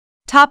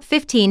Top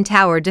 15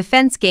 Tower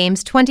Defense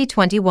Games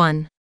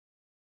 2021.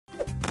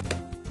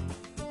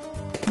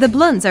 The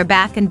Bloons are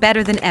back and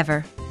better than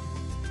ever.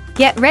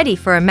 Get ready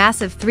for a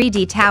massive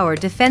 3D tower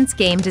defense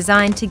game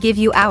designed to give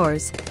you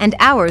hours and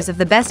hours of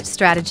the best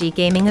strategy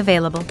gaming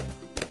available.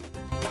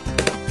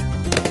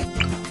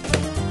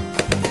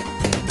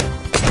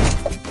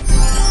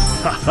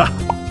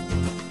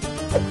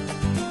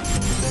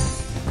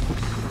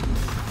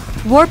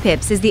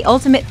 Warpips is the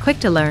ultimate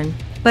quick-to-learn,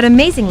 but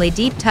amazingly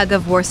deep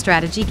tug-of-war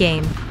strategy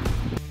game.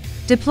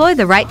 Deploy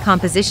the right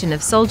composition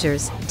of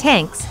soldiers,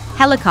 tanks,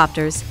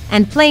 helicopters,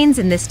 and planes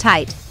in this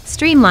tight,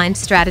 streamlined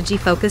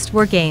strategy-focused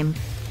war game.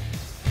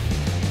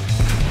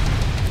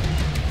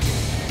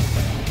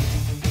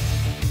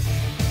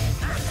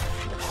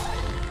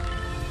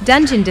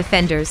 Dungeon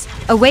Defenders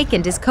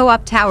Awakened is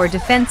co-op tower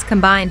defense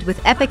combined with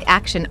epic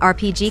action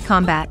RPG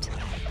combat.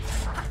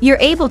 You're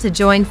able to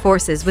join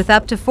forces with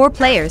up to 4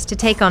 players to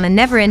take on a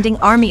never-ending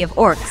army of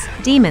orcs,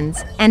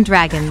 demons, and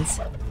dragons.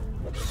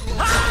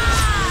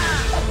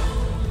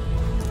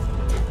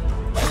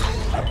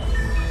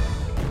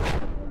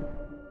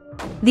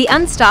 The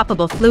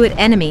unstoppable fluid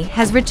enemy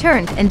has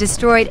returned and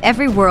destroyed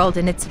every world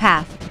in its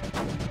path.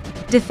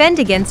 Defend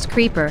against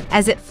Creeper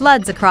as it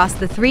floods across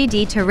the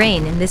 3D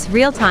terrain in this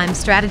real-time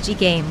strategy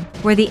game,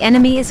 where the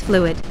enemy is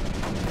fluid.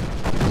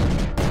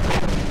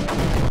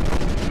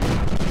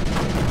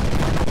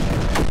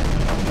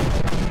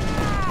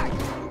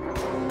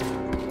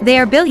 They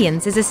Are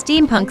Billions is a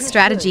steampunk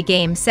strategy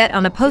game set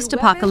on a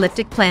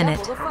post-apocalyptic planet.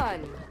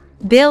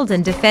 Build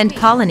and defend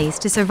colonies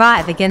to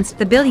survive against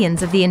the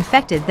billions of the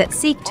infected that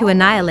seek to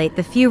annihilate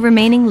the few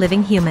remaining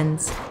living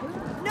humans.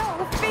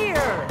 No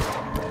fear!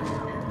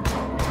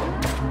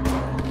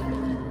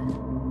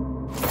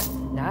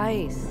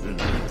 Nice.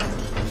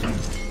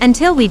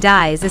 Until We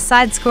Die is a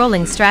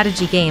side-scrolling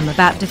strategy game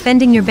about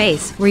defending your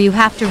base where you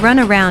have to run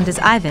around as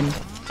Ivan,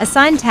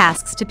 assign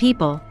tasks to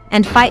people,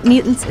 and fight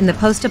mutants in the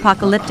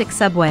post-apocalyptic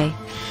subway.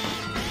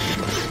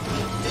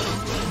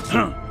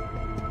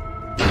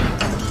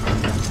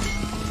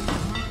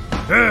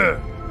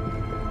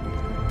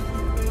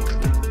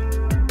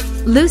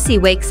 Lucy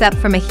wakes up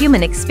from a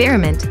human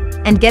experiment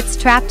and gets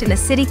trapped in a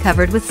city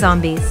covered with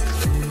zombies.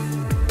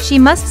 She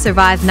must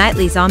survive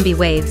nightly zombie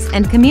waves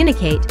and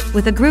communicate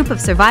with a group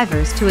of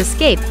survivors to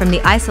escape from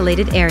the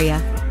isolated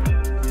area.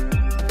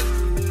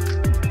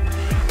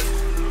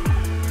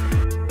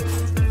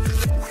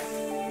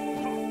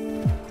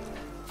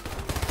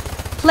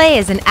 Play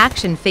as an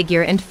action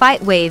figure and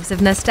fight waves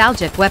of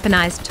nostalgic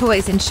weaponized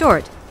toys in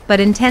short, but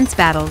intense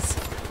battles.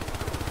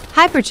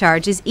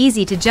 Hypercharge is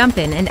easy to jump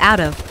in and out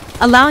of,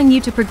 allowing you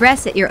to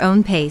progress at your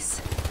own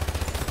pace.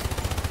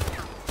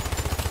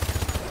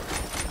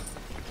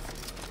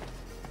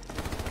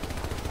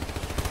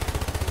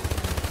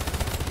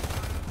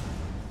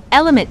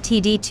 Element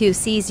TD2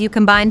 sees you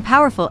combine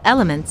powerful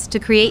elements to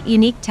create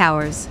unique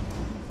towers.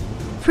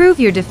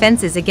 Prove your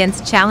defenses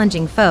against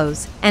challenging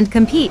foes, and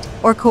compete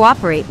or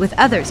cooperate with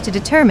others to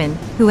determine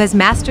who has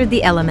mastered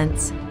the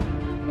elements.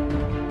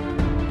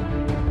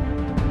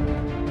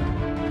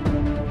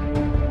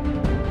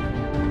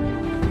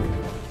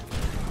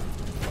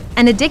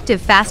 An addictive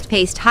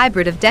fast-paced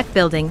hybrid of deck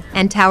building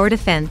and tower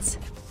defense.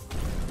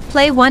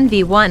 Play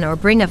 1v1 or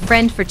bring a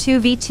friend for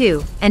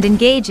 2v2 and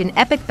engage in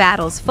epic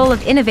battles full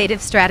of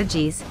innovative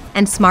strategies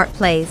and smart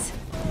plays.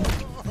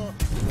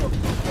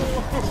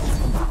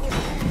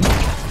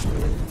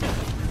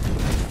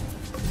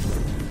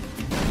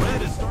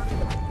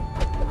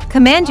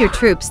 Command your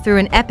troops through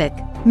an epic,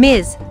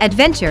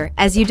 adventure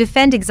as you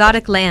defend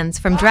exotic lands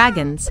from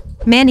dragons,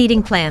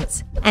 man-eating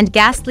plants, and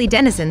ghastly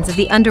denizens of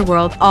the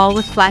underworld, all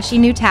with flashy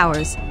new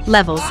towers,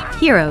 levels,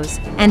 heroes,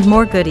 and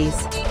more goodies.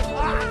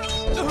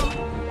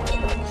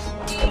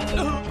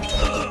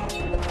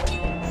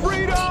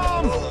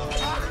 Freedom!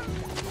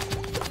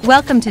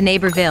 Welcome to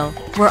Neighborville,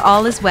 where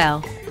all is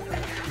well.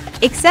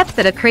 Except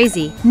that a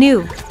crazy,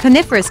 new,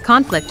 coniferous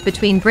conflict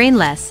between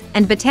brainless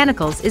and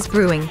botanicals is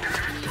brewing.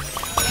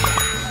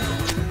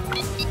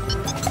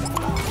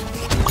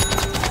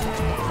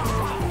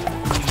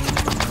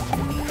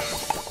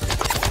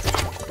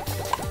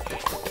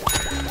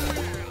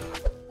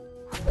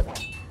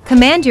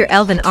 Command your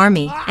elven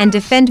army and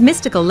defend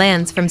mystical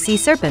lands from sea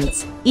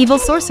serpents, evil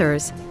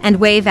sorcerers, and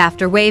wave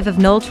after wave of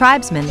gnoll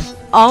tribesmen,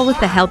 all with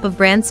the help of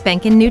brand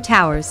spankin' new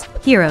towers,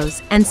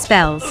 heroes, and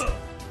spells.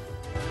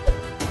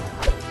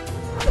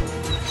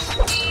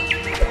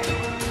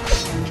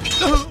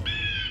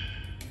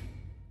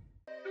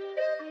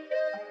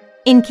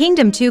 In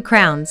Kingdom 2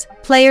 Crowns,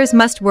 players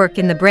must work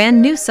in the brand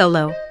new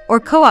solo or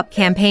co-op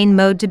campaign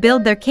mode to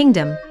build their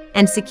kingdom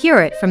and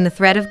secure it from the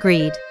threat of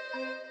greed.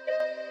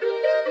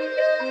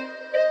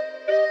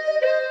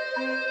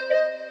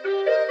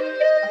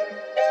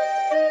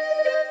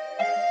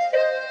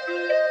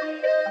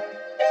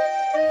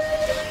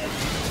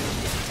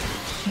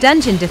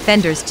 Dungeon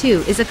Defenders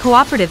 2 is a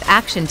cooperative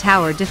action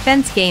tower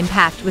defense game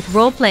packed with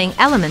role-playing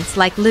elements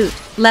like loot,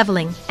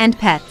 leveling, and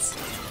pets.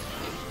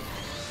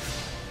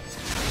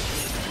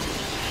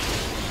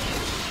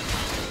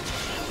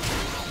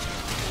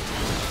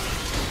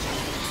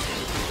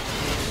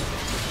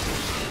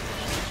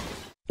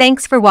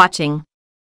 Thanks for watching.